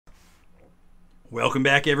Welcome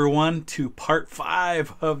back, everyone, to part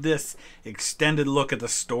 5 of this extended look at the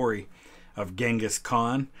story of Genghis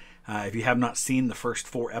Khan. If you have not seen the first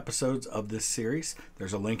 4 episodes of this series,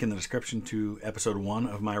 there's a link in the description to episode 1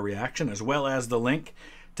 of my reaction, as well as the link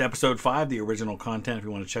to episode 5, the original content, if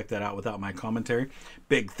you want to check that out without my commentary.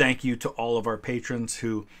 Big thank you to all of our patrons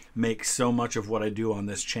who make so much of what I do on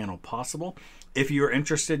this channel possible. If you're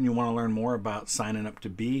interested and you want to learn more about signing up to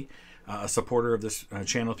be a supporter of this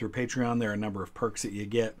channel through Patreon, there are a number of perks that you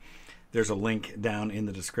get. There's a link down in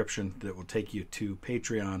the description that will take you to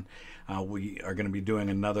Patreon. We are going to be doing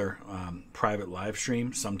another private live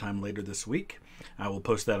stream sometime later this week. I will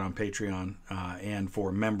post that on Patreon and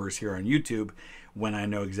for members here on YouTube when I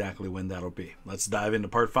know exactly when that'll be. Let's dive into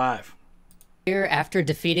part 5. After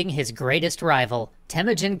defeating his greatest rival,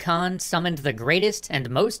 Temujin Khan summoned the greatest and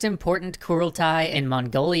most important Kurultai in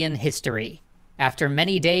Mongolian history. After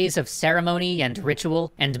many days of ceremony and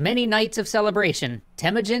ritual, and many nights of celebration,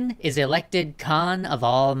 Temujin is elected Khan of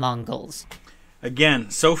all Mongols. Again,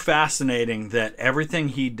 so fascinating that everything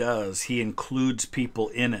he does, he includes people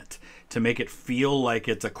in it to make it feel like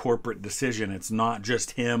it's a corporate decision. It's not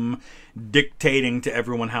just him dictating to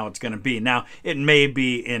everyone how it's going to be. Now, it may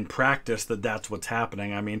be in practice that that's what's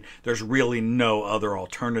happening. I mean, there's really no other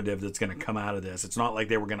alternative that's going to come out of this. It's not like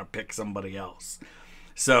they were going to pick somebody else.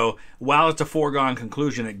 So while it's a foregone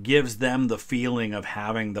conclusion, it gives them the feeling of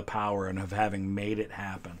having the power and of having made it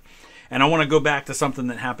happen. And I want to go back to something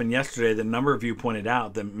that happened yesterday that a number of you pointed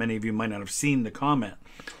out that many of you might not have seen the comment.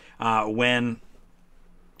 When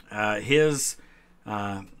his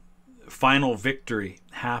final victory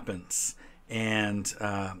happens and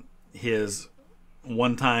his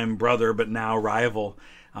one-time brother but now rival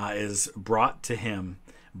is brought to him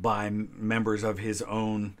by members of his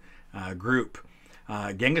own group,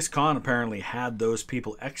 Genghis Khan apparently had those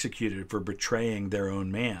people executed for betraying their own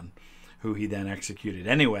man, who he then executed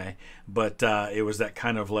anyway. But it was that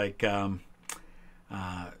kind of like,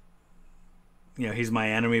 he's my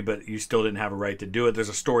enemy, but you still didn't have a right to do it. There's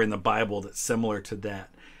a story in the Bible that's similar to that,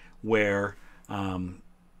 where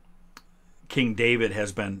King David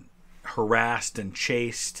has been harassed and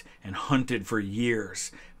chased and hunted for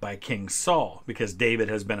years by King Saul, because David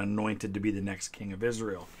has been anointed to be the next king of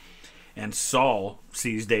Israel. And Saul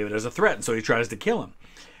sees David as a threat, and so he tries to kill him.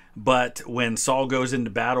 But when Saul goes into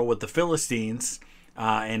battle with the Philistines,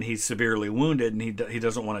 and he's severely wounded, and he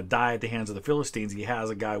doesn't want to die at the hands of the Philistines, he has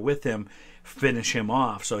a guy with him finish him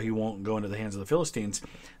off so he won't go into the hands of the Philistines.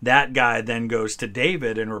 That guy then goes to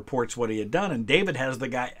David and reports what he had done, and David has the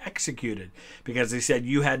guy executed because he said,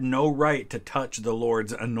 "You had no right to touch the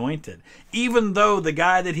Lord's anointed," even though the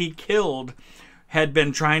guy that he killed had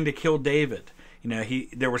been trying to kill David.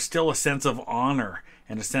 There was still a sense of honor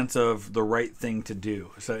and a sense of the right thing to do.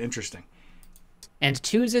 So interesting. And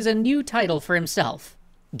chooses a new title for himself,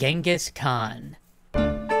 Genghis Khan.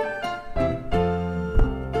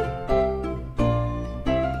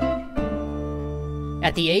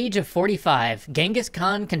 At the age of 45, Genghis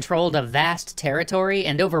Khan controlled a vast territory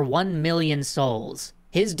and over 1 million souls.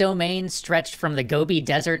 His domain stretched from the Gobi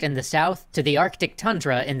Desert in the south to the Arctic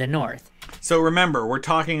tundra in the north. So remember, we're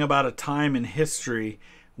talking about a time in history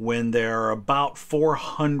when there are about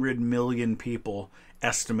 400 million people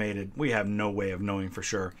estimated, we have no way of knowing for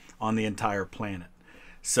sure, on the entire planet.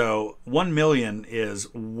 So 1 million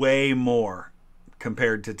is way more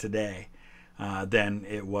compared to today than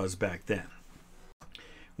it was back then.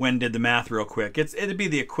 When did the math real quick? It'd be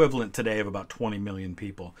the equivalent today of about 20 million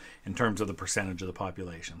people in terms of the percentage of the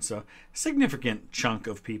population. So significant chunk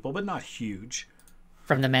of people, but not huge.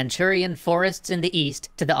 From the Manchurian forests in the east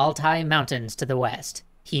to the Altai Mountains to the west,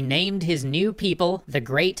 he named his new people the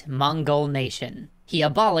Great Mongol Nation. He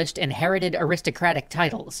abolished inherited aristocratic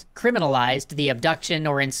titles, criminalized the abduction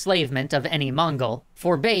or enslavement of any Mongol,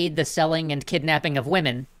 forbade the selling and kidnapping of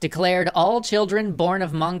women, declared all children born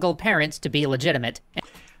of Mongol parents to be legitimate.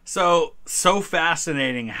 So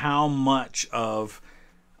fascinating how much of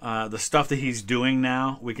the stuff that he's doing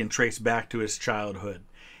now we can trace back to his childhood.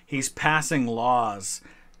 He's passing laws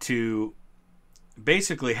to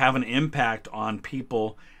basically have an impact on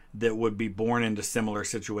people that would be born into similar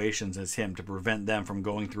situations as him, to prevent them from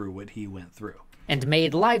going through what he went through. And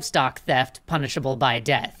made livestock theft punishable by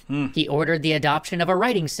death. He ordered the adoption of a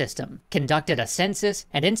writing system, conducted a census,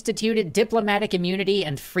 and instituted diplomatic immunity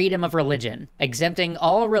and freedom of religion, exempting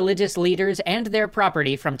all religious leaders and their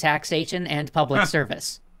property from taxation and public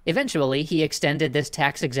service. Eventually, he extended this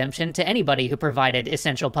tax exemption to anybody who provided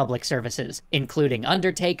essential public services, including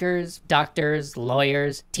undertakers, doctors,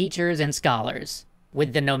 lawyers, teachers, and scholars.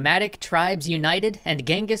 With the nomadic tribes united and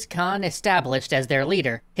Genghis Khan established as their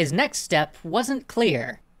leader, his next step wasn't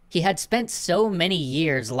clear. He had spent so many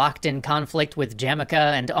years locked in conflict with Jamaica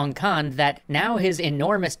and Ong Khan that now his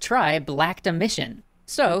enormous tribe lacked a mission.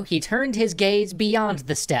 So he turned his gaze beyond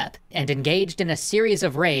the steppe and engaged in a series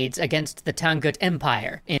of raids against the Tangut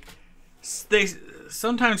Empire.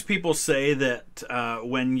 Sometimes people say that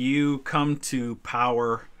when you come to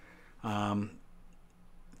power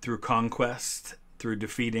through conquest, through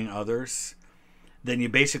defeating others, then you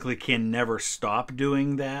basically can never stop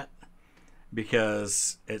doing that,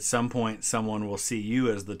 because at some point someone will see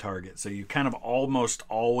you as the target. So you kind of almost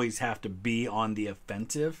always have to be on the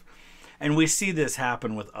offensive. And we see this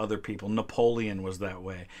happen with other people. Napoleon was that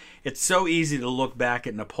way. It's so easy to look back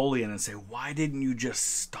at Napoleon and say, why didn't you just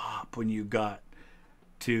stop when you got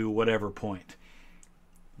to whatever point?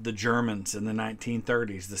 The Germans in the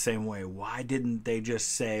 1930s, the same way. Why didn't they just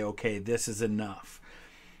say, okay, this is enough?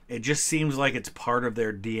 It just seems like it's part of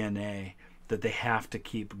their DNA that they have to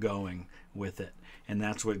keep going with it. And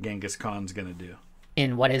that's what Genghis Khan's going to do.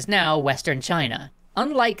 In what is now Western China.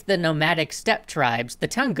 Unlike the nomadic steppe tribes, the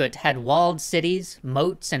Tangut had walled cities,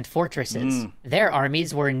 moats, and fortresses. Their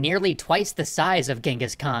armies were nearly twice the size of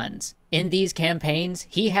Genghis Khan's. In these campaigns,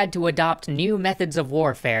 he had to adopt new methods of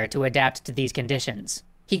warfare to adapt to these conditions.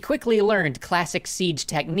 He quickly learned classic siege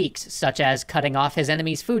techniques, such as cutting off his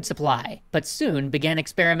enemy's food supply, but soon began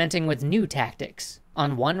experimenting with new tactics.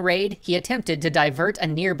 On one raid, he attempted to divert a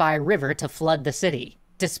nearby river to flood the city.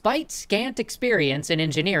 Despite scant experience in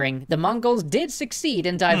engineering, the Mongols did succeed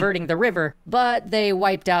in diverting the river, but they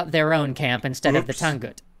wiped out their own camp instead of the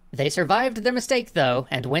Tangut. They survived their mistake, though,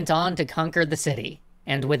 and went on to conquer the city.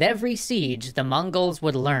 And with every siege, the Mongols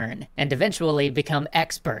would learn, and eventually become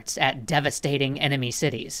experts at devastating enemy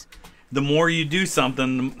cities. The more you do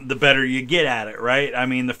something, the better you get at it, right? I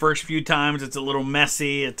mean, the first few times it's a little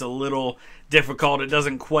messy, it's a little difficult, it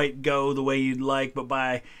doesn't quite go the way you'd like, but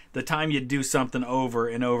by the time you do something over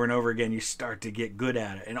and over and over again, you start to get good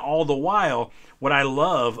at it. And all the while, what I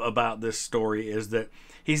love about this story is that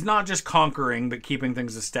he's not just conquering, but keeping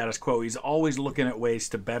things the status quo. He's always looking at ways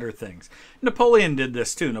to better things. Napoleon did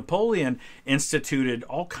this too. Napoleon instituted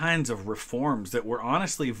all kinds of reforms that were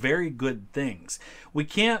honestly very good things. We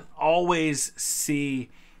can't always see,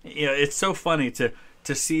 it's so funny to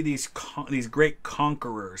see these great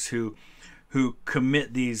conquerors who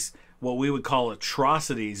commit these what we would call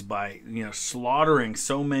atrocities by slaughtering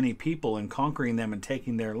so many people and conquering them and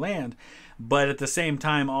taking their land, but at the same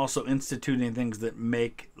time also instituting things that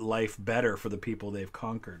make life better for the people they've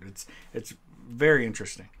conquered. It's very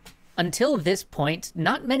interesting. Until this point,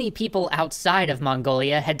 not many people outside of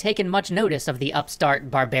Mongolia had taken much notice of the upstart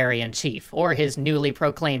barbarian chief or his newly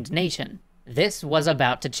proclaimed nation. This was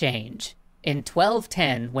about to change. In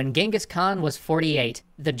 1210, when Genghis Khan was 48,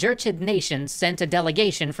 the Jurchid nation sent a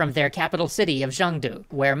delegation from their capital city of Zhengdu,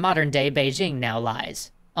 where modern-day Beijing now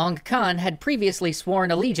lies. Ong Khan had previously sworn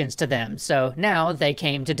allegiance to them, so now they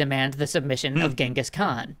came to demand the submission of Genghis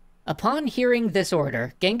Khan. Upon hearing this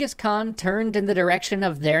order, Genghis Khan turned in the direction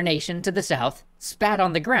of their nation to the south, spat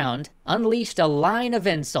on the ground, unleashed a line of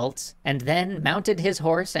insults, and then mounted his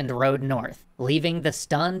horse and rode north, leaving the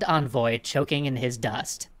stunned envoy choking in his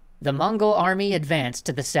dust. The Mongol army advanced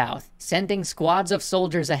to the south, sending squads of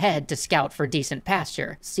soldiers ahead to scout for decent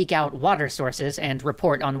pasture, seek out water sources, and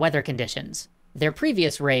report on weather conditions. Their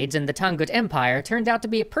previous raids in the Tangut Empire turned out to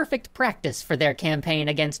be a perfect practice for their campaign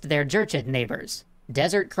against their Jurchid neighbors.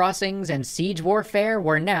 Desert crossings and siege warfare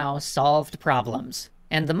were now solved problems.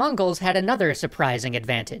 And the Mongols had another surprising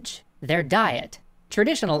advantage: their diet.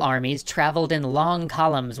 Traditional armies traveled in long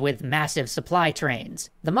columns with massive supply trains.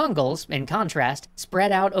 The Mongols, in contrast,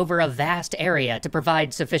 spread out over a vast area to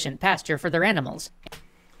provide sufficient pasture for their animals.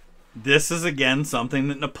 This is again something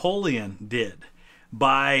that Napoleon did.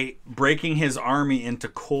 By breaking his army into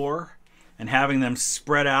corps and having them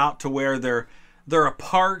spread out to where they're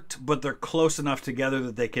apart, but they're close enough together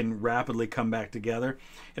that they can rapidly come back together.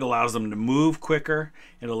 It allows them to move quicker.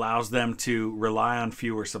 It allows them to rely on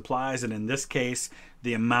fewer supplies, and in this case,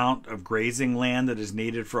 the amount of grazing land that is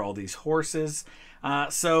needed for all these horses.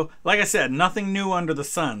 So, like I said, nothing new under the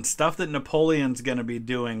sun. Stuff that Napoleon's going to be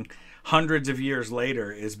doing hundreds of years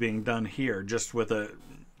later is being done here, just with a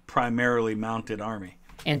primarily mounted army.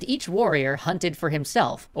 And each warrior hunted for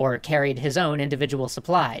himself, or carried his own individual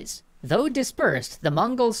supplies. Though dispersed, the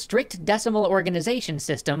Mongols' strict decimal organization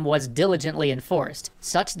system was diligently enforced,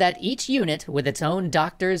 such that each unit, with its own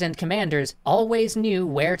doctors and commanders, always knew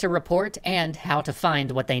where to report and how to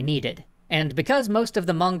find what they needed. And because most of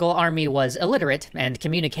the Mongol army was illiterate, and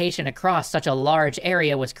communication across such a large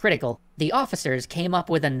area was critical, the officers came up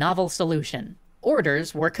with a novel solution.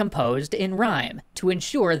 Orders were composed in rhyme to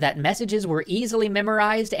ensure that messages were easily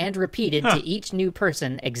memorized and repeated to each new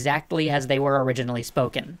person exactly as they were originally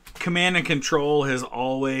spoken. Command and control has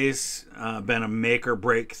always been a make or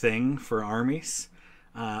break thing for armies.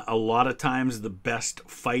 A lot of times the best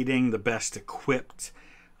fighting, the best equipped,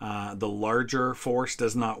 the larger force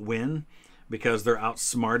does not win because they're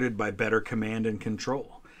outsmarted by better command and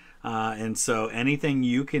control. And so anything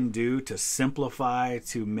you can do to simplify,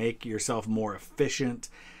 to make yourself more efficient,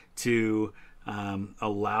 to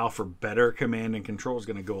allow for better command and control is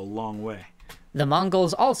going to go a long way. The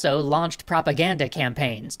Mongols also launched propaganda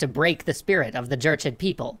campaigns to break the spirit of the Jurchid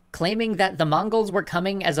people, claiming that the Mongols were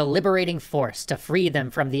coming as a liberating force to free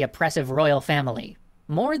them from the oppressive royal family.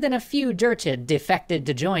 More than a few Jurchid defected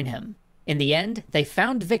to join him. In the end, they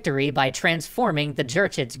found victory by transforming the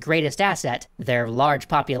Jurchid's greatest asset, their large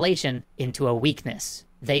population, into a weakness.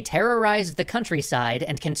 They terrorized the countryside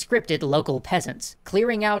and conscripted local peasants,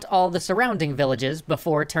 clearing out all the surrounding villages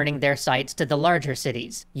before turning their sights to the larger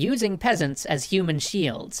cities, using peasants as human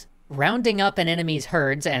shields. Rounding up an enemy's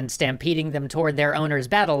herds and stampeding them toward their owners'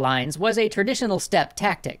 battle lines was a traditional steppe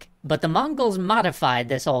tactic, but the Mongols modified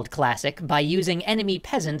this old classic by using enemy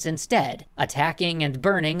peasants instead, attacking and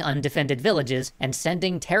burning undefended villages and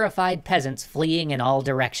sending terrified peasants fleeing in all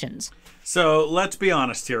directions. So let's be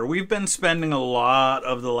honest here. We've been spending a lot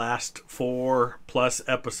of the last 4+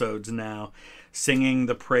 episodes now singing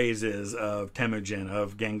the praises of Temujin,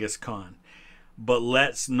 of Genghis Khan. But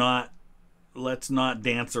let's not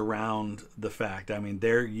dance around the fact. I mean,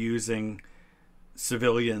 they're using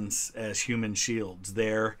civilians as human shields.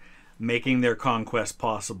 They're making their conquest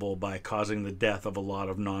possible by causing the death of a lot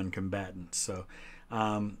of non-combatants. So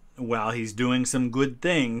while he's doing some good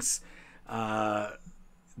things,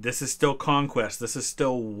 this is still conquest. This is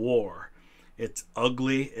still war. It's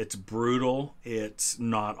ugly. It's brutal. It's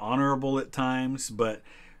not honorable at times, but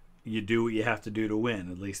you do what you have to do to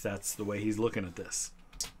win. At least that's the way he's looking at this.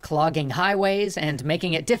 Clogging highways and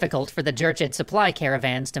making it difficult for the Jurchid supply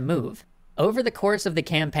caravans to move. Over the course of the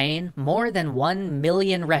campaign, more than 1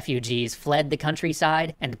 million refugees fled the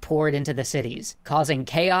countryside and poured into the cities, causing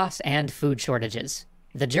chaos and food shortages.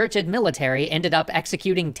 The Jurchid military ended up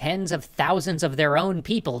executing tens of thousands of their own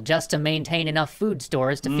people just to maintain enough food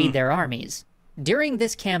stores to feed their armies. During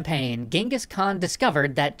this campaign, Genghis Khan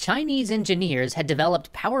discovered that Chinese engineers had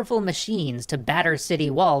developed powerful machines to batter city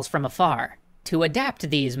walls from afar. To adapt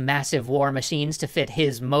these massive war machines to fit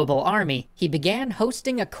his mobile army, he began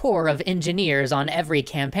hosting a corps of engineers on every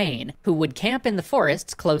campaign, who would camp in the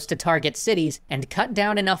forests close to target cities and cut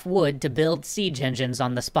down enough wood to build siege engines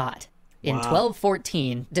on the spot. In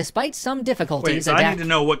 1214, despite some difficulties... Wait, so I need to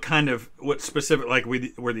know what specific, like,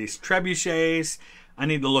 were these trebuchets? I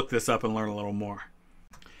need to look this up and learn a little more.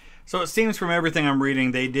 So it seems from everything I'm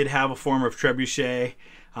reading, they did have a form of trebuchet.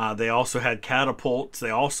 They also had catapults.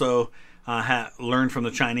 They also... learned from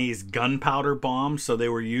the Chinese gunpowder bombs, so they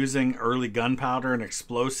were using early gunpowder and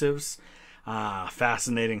explosives.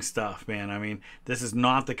 Fascinating stuff, man. I mean, this is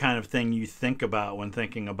not the kind of thing you think about when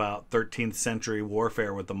thinking about 13th century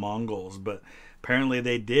warfare with the Mongols, but apparently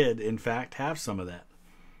they did, in fact, have some of that.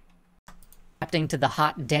 Adapting to the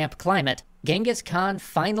hot, damp climate, Genghis Khan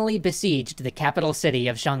finally besieged the capital city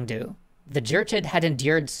of Chengdu. The Jurchid had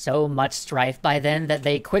endured so much strife by then that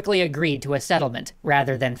they quickly agreed to a settlement,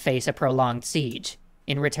 rather than face a prolonged siege.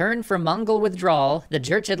 In return for Mongol withdrawal, the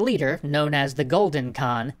Jurchid leader, known as the Golden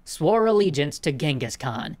Khan, swore allegiance to Genghis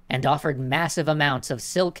Khan, and offered massive amounts of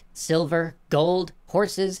silk, silver, gold,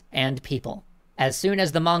 horses, and people. As soon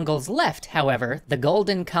as the Mongols left, however, the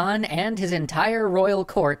Golden Khan and his entire royal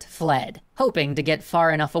court fled, hoping to get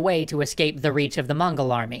far enough away to escape the reach of the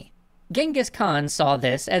Mongol army. Genghis Khan saw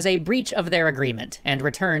this as a breach of their agreement and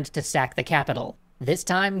returned to sack the capital. This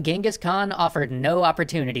time, Genghis Khan offered no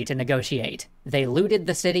opportunity to negotiate. They looted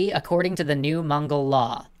the city according to the new Mongol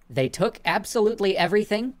law. They took absolutely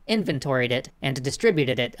everything, inventoried it, and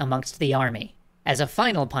distributed it amongst the army. As a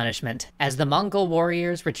final punishment, as the Mongol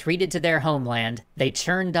warriors retreated to their homeland, they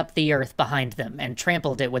churned up the earth behind them and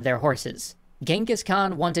trampled it with their horses. Genghis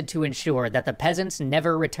Khan wanted to ensure that the peasants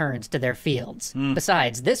never returned to their fields.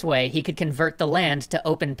 Besides, this way he could convert the land to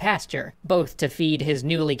open pasture, both to feed his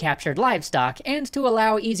newly captured livestock and to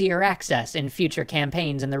allow easier access in future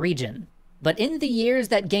campaigns in the region. But in the years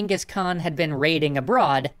that Genghis Khan had been raiding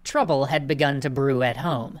abroad, trouble had begun to brew at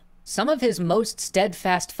home. Some of his most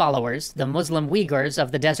steadfast followers, the Muslim Uyghurs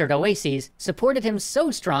of the desert oases, supported him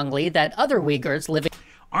so strongly that other Uyghurs living...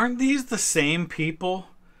 Aren't these the same people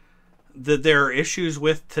that there are issues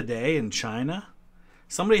with today in China?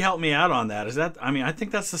 Somebody help me out on that. Is that, I mean, I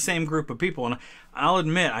think that's the same group of people. And I'll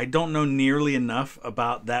admit, I don't know nearly enough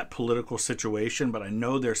about that political situation, but I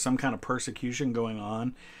know there's some kind of persecution going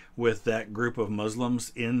on with that group of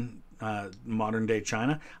Muslims in modern-day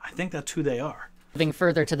China. I think that's who they are. Moving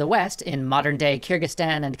further to the west, in modern-day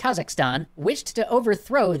Kyrgyzstan and Kazakhstan, wished to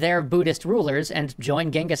overthrow their Buddhist rulers and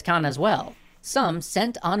join Genghis Khan as well. Some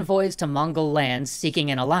sent envoys to Mongol lands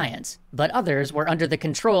seeking an alliance, but others were under the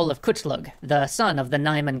control of Kuchlug, the son of the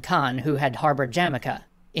Naiman Khan who had harbored Jamaica.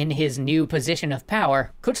 In his new position of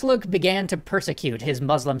power, Kuchlug began to persecute his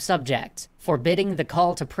Muslim subjects, forbidding the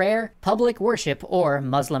call to prayer, public worship, or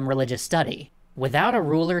Muslim religious study. Without a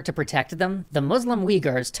ruler to protect them, the Muslim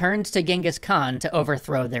Uyghurs turned to Genghis Khan to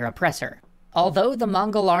overthrow their oppressor. Although the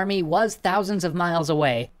Mongol army was thousands of miles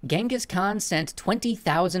away, Genghis Khan sent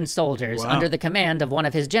 20,000 soldiers under the command of one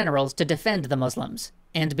of his generals to defend the Muslims.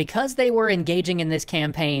 And because they were engaging in this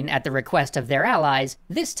campaign at the request of their allies,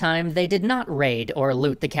 this time they did not raid or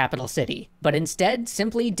loot the capital city, but instead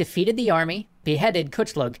simply defeated the army, beheaded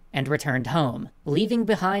Kuchlug, and returned home, leaving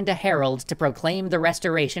behind a herald to proclaim the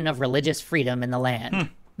restoration of religious freedom in the land.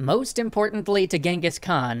 Most importantly to Genghis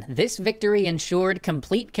Khan, this victory ensured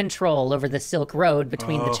complete control over the Silk Road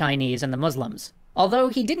between the Chinese and the Muslims. Although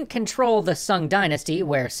he didn't control the Sung dynasty,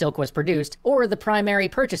 where silk was produced, or the primary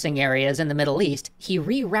purchasing areas in the Middle East, he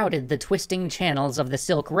rerouted the twisting channels of the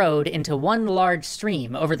Silk Road into one large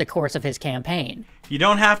stream over the course of his campaign. You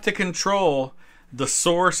don't have to control the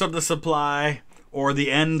source of the supply or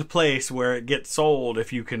the end place where it gets sold.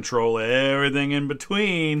 If you control everything in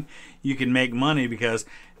between, you can make money, because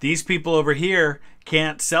these people over here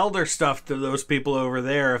can't sell their stuff to those people over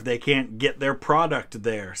there if they can't get their product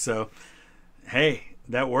there. So, hey,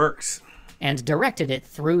 that works. And directed it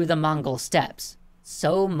through the Mongol steppes.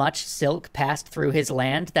 So much silk passed through his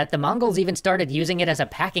land that the Mongols even started using it as a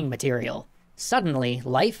packing material. Suddenly,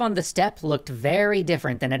 life on the steppe looked very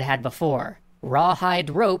different than it had before. Rawhide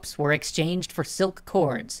ropes were exchanged for silk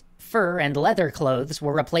cords. Fur and leather clothes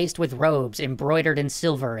were replaced with robes embroidered in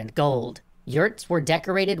silver and gold. Yurts were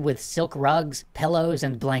decorated with silk rugs, pillows,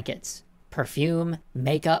 and blankets. Perfume,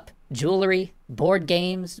 makeup, jewelry, board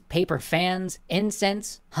games, paper fans,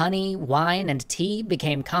 incense, honey, wine, and tea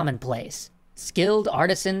became commonplace. Skilled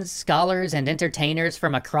artisans, scholars, and entertainers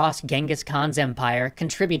from across Genghis Khan's empire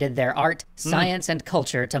contributed their art, science, and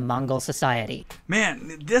culture to Mongol society.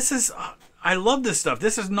 Man, this is... I love this stuff.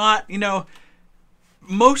 This is not, you know,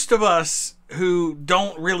 most of us who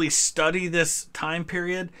don't really study this time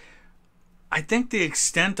period, I think the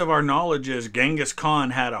extent of our knowledge is Genghis Khan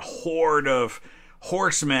had a horde of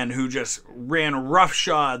horsemen who just ran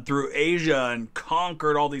roughshod through Asia and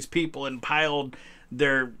conquered all these people and piled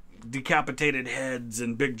their decapitated heads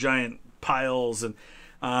in big giant piles. And,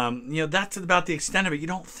 you know, that's about the extent of it. You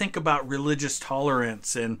don't think about religious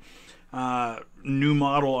tolerance and new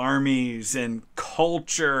model armies and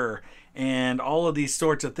culture and all of these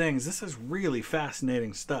sorts of things. This is really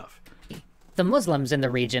fascinating stuff. The Muslims in the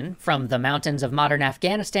region, from the mountains of modern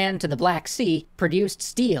Afghanistan to the Black Sea, produced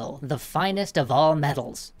steel, the finest of all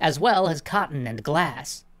metals, as well as cotton and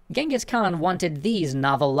glass. Genghis Khan wanted these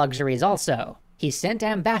novel luxuries also. He sent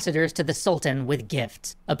ambassadors to the Sultan with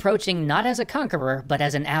gifts, approaching not as a conqueror, but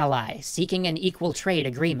as an ally, seeking an equal trade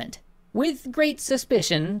agreement. With great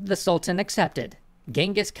suspicion, the Sultan accepted.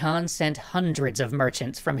 Genghis Khan sent hundreds of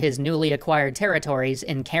merchants from his newly acquired territories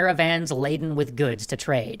in caravans laden with goods to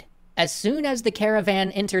trade. As soon as the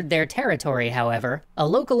caravan entered their territory, however, a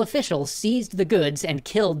local official seized the goods and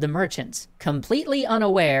killed the merchants, completely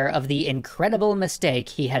unaware of the incredible mistake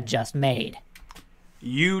he had just made.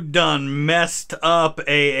 You done messed up,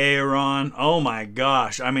 Aaron. Oh my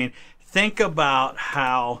gosh. I mean, think about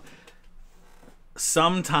how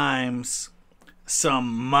sometimes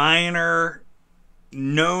some minor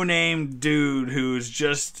no-name dude who's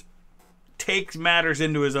just takes matters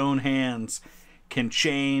into his own hands can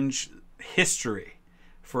change history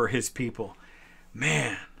for his people.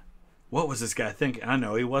 Man, what was this guy thinking? I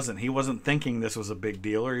know he wasn't thinking this was a big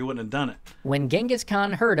deal, or he wouldn't have done it. When Genghis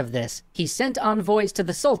Khan heard of this, he sent envoys to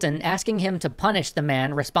the Sultan asking him to punish the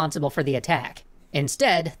man responsible for the attack.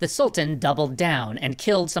 Instead, the Sultan doubled down and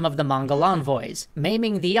killed some of the Mongol envoys,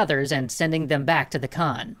 maiming the others and sending them back to the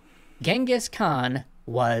Khan. Genghis Khan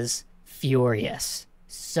was furious.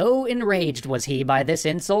 So enraged was he by this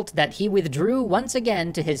insult that he withdrew once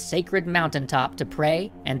again to his sacred mountaintop to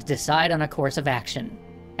pray and decide on a course of action.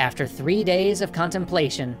 After 3 days of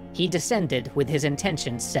contemplation, he descended with his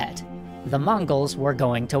intentions set. The Mongols were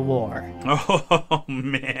going to war. Oh,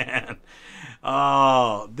 man.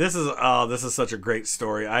 This is such a great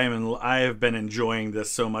story. I have been enjoying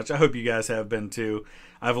this so much. I hope you guys have been too.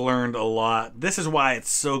 I've learned a lot. This is why it's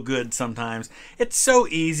so good sometimes. It's so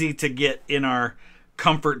easy to get in our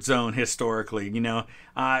comfort zone historically.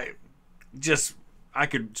 I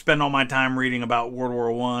could spend all my time reading about World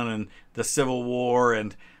War I and the Civil War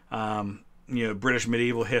and British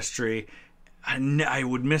medieval history. I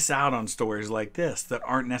would miss out on stories like this that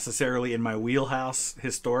aren't necessarily in my wheelhouse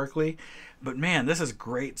historically. But man, this is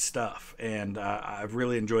great stuff, and I've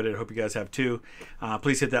really enjoyed it. I hope you guys have too.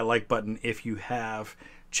 Please hit that like button if you have.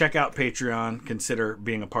 Check out Patreon. Consider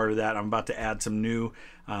being a part of that. I'm about to add some new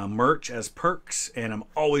merch as perks, and I'm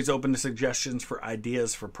always open to suggestions for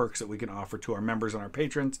ideas for perks that we can offer to our members and our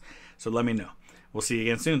patrons. So let me know. We'll see you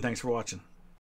again soon. Thanks for watching.